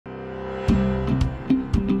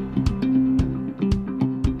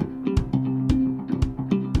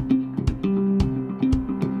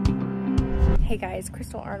guys,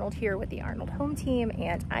 Crystal Arnold here with the Arnold Home Team,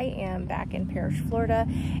 and I am back in Parrish, Florida,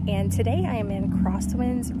 and today I am in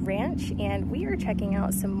Crosswind Ranch and we are checking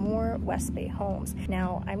out some more WestBay homes.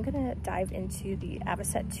 Now I'm gonna dive into the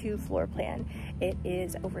Avocet II Floor Plan. It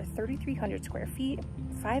is over 3,300 square feet,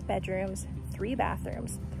 5 bedrooms, 3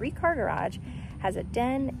 bathrooms, 3-car garage, has a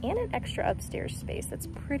den and an extra upstairs space that's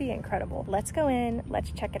pretty incredible. Let's go in, let's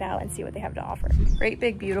check it out and see what they have to offer. Great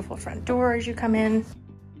big beautiful front door as you come in.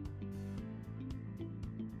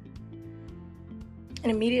 And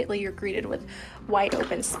immediately you're greeted with wide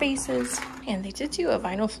open spaces, and they did do a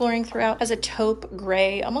vinyl flooring throughout. Has a taupe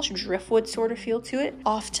gray, almost driftwood sort of feel to it.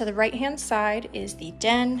 Off to the right hand side is the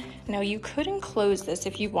den. Now you could enclose this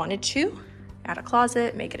if you wanted to, add a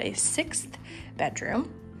closet, make it a 6th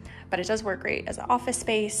bedroom, but it does work great as an office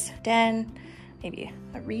space, den, maybe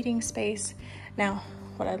a reading space. Now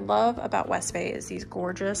what I love about WestBay is these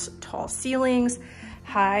gorgeous tall ceilings,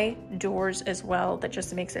 high doors as well, that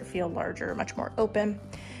just makes it feel larger, much more open.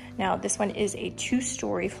 Now this one is a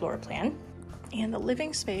 2-story floor plan, and the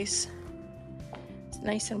living space is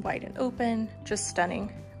nice and wide and open, just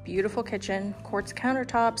stunning. Beautiful kitchen, quartz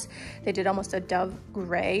countertops. They did almost a dove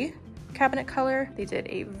gray cabinet color. They did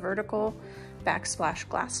a vertical backsplash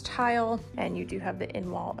glass tile, and you do have the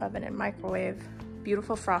in-wall oven and microwave.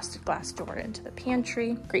 Beautiful frosted glass door into the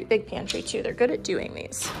pantry. Great big pantry too. They're good at doing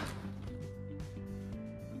these.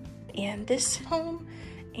 And this home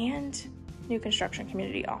and new construction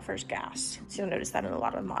community offers gas. So you'll notice that in a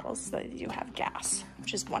lot of models that you have gas,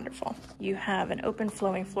 which is wonderful. You have an open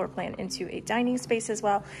flowing floor plan into a dining space as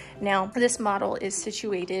well. Now this model is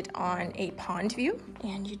situated on a pond view,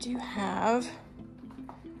 and you do have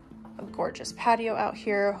a gorgeous patio out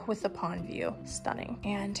here with the pond view. Stunning.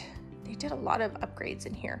 And they did a lot of upgrades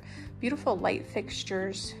in here. Beautiful light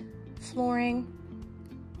fixtures, flooring,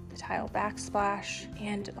 the tile backsplash,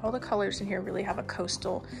 and all the colors in here really have a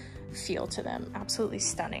coastal feel to them. Absolutely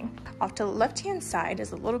stunning. Off to the left hand side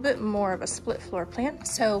is a little bit more of a split floor plan.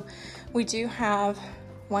 So we do have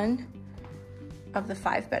one of the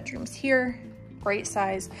 5 bedrooms here. Great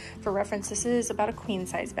size. For reference, this is about a queen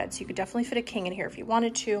size bed, so you could definitely fit a king in here if you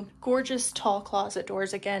wanted to. Gorgeous tall closet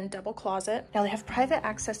doors, again, double closet. Now they have private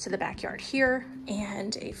access to the backyard here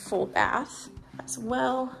and a full bath as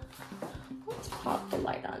well. Let's pop the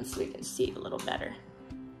light on so we can see a little better.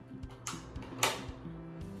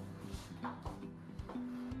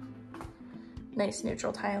 Nice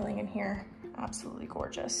neutral tiling in here. Absolutely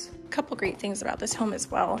gorgeous. A couple great things about this home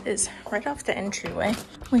as well is right off the entryway,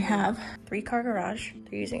 we have 3-car garage.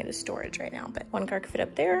 They're using it as storage right now, but 1 car could fit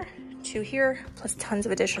up there, 2 here, plus tons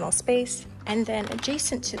of additional space. And then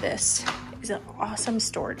adjacent to this is an awesome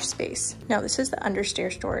storage space. Now this is the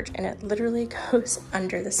understair storage, and it literally goes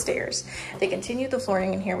under the stairs. They continue the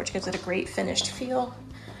flooring in here, which gives it a great finished feel.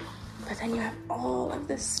 But then you have all of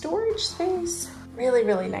this storage space, really,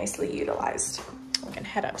 really nicely utilized. We can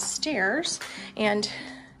head upstairs, and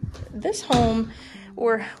this home,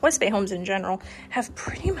 or WestBay homes in general, have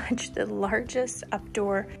pretty much the largest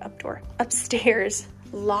upstairs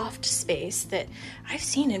loft space that I've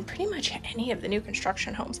seen in pretty much any of the new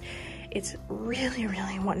construction homes. It's really,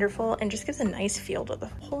 really wonderful and just gives a nice feel to the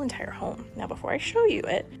whole entire home. Now, before I show you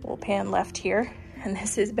it, we'll pan left here, and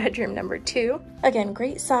this is bedroom number 2. Again,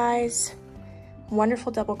 great size,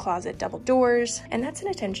 wonderful double closet, double doors, and that's an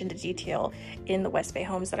attention to detail in the WestBay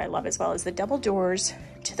homes that I love, as well as the double doors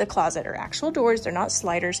to the closet are actual doors, they're not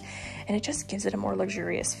sliders, and it just gives it a more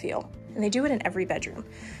luxurious feel. And they do it in every bedroom,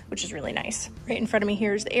 which is really nice. Right in front of me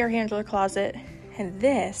here is the air handler closet, and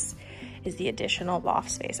this is the additional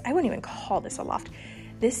loft space. I wouldn't even call this a loft.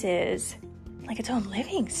 This is like its own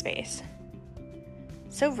living space.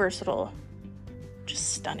 So versatile,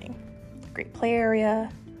 just stunning. Great play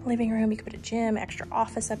area, living room, you could put a gym, extra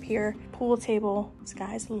office up here, pool table,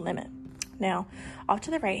 sky's the limit. Now, off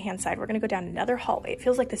to the right-hand side, we're gonna go down another hallway. It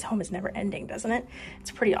feels like this home is never ending, doesn't it? It's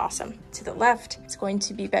pretty awesome. To the left, it's going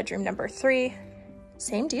to be bedroom number 3.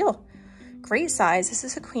 Same deal. Great size. This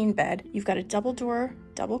is a queen bed. You've got a double door,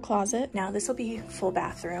 double closet. Now this will be full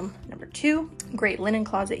bathroom number 2. Great linen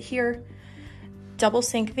closet here. Double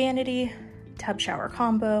sink vanity, tub shower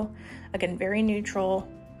combo. Again, very neutral,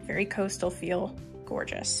 very coastal feel.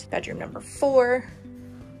 Gorgeous. Bedroom number 4.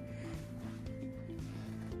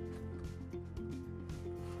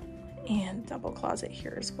 And double closet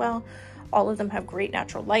here as well. All of them have great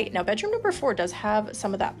natural light. Now bedroom number 4 does have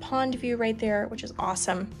some of that pond view right there, which is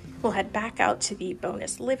awesome. We'll head back out to the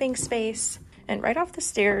bonus living space, and right off the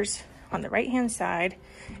stairs on the right hand side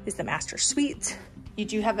is the master suite. You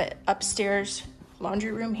do have an upstairs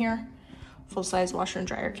laundry room here, full-size washer and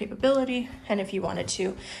dryer capability, and if you wanted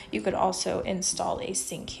to, you could also install a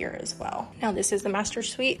sink here as well. Now this is the master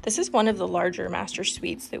suite. This is one of the larger master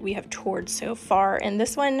suites that we have toured so far, and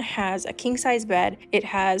this one has a king-size bed. It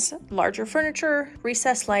has larger furniture,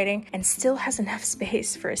 recessed lighting, and still has enough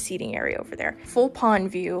space for a seating area over there. Full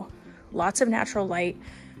pond view, lots of natural light,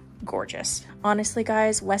 gorgeous. Honestly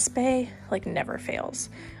guys, WestBay like never fails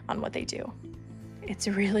on what they do. It's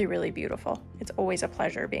really, really beautiful. It's always a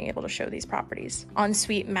pleasure being able to show these properties.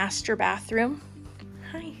 Ensuite master bathroom.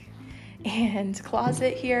 Hi. And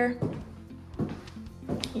closet here.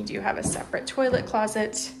 You do have a separate toilet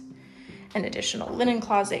closet, an additional linen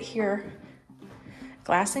closet here,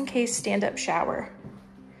 glass encased stand-up shower,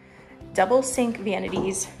 double sink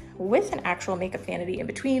vanities with an actual makeup vanity in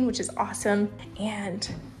between, which is awesome,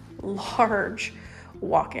 and large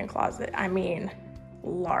walk-in closet. I mean,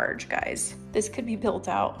 large, guys. This could be built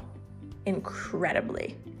out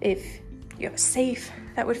incredibly. If you have a safe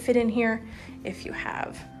that would fit in here, if you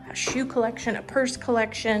have a shoe collection, a purse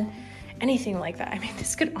collection, anything like that. I mean,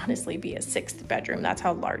 this could honestly be a 6th bedroom. That's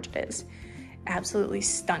how large it is. Absolutely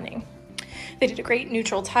stunning. They did a great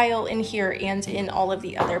neutral tile in here and in all of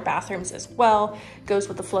the other bathrooms as well. Goes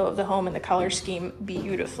with the flow of the home and the color scheme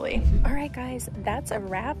beautifully. All right, guys, that's a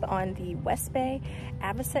wrap on the WestBay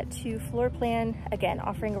Avocet II Floor Plan. Again,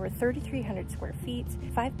 offering over 3,300 square feet,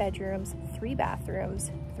 5 bedrooms, 3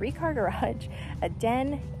 bathrooms, 3-car garage, a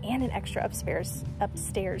den, and an extra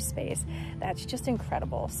upstairs space. That's just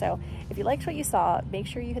incredible. So if you liked what you saw, make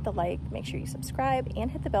sure you hit the like, make sure you subscribe, and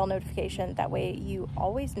hit the bell notification. That way you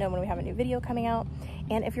always know when we have a new video coming out.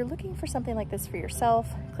 And if you're looking for something like this for yourself,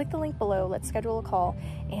 click the link below, let's schedule a call,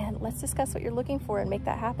 and let's discuss what you're looking for and make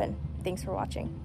that happen. Thanks for watching.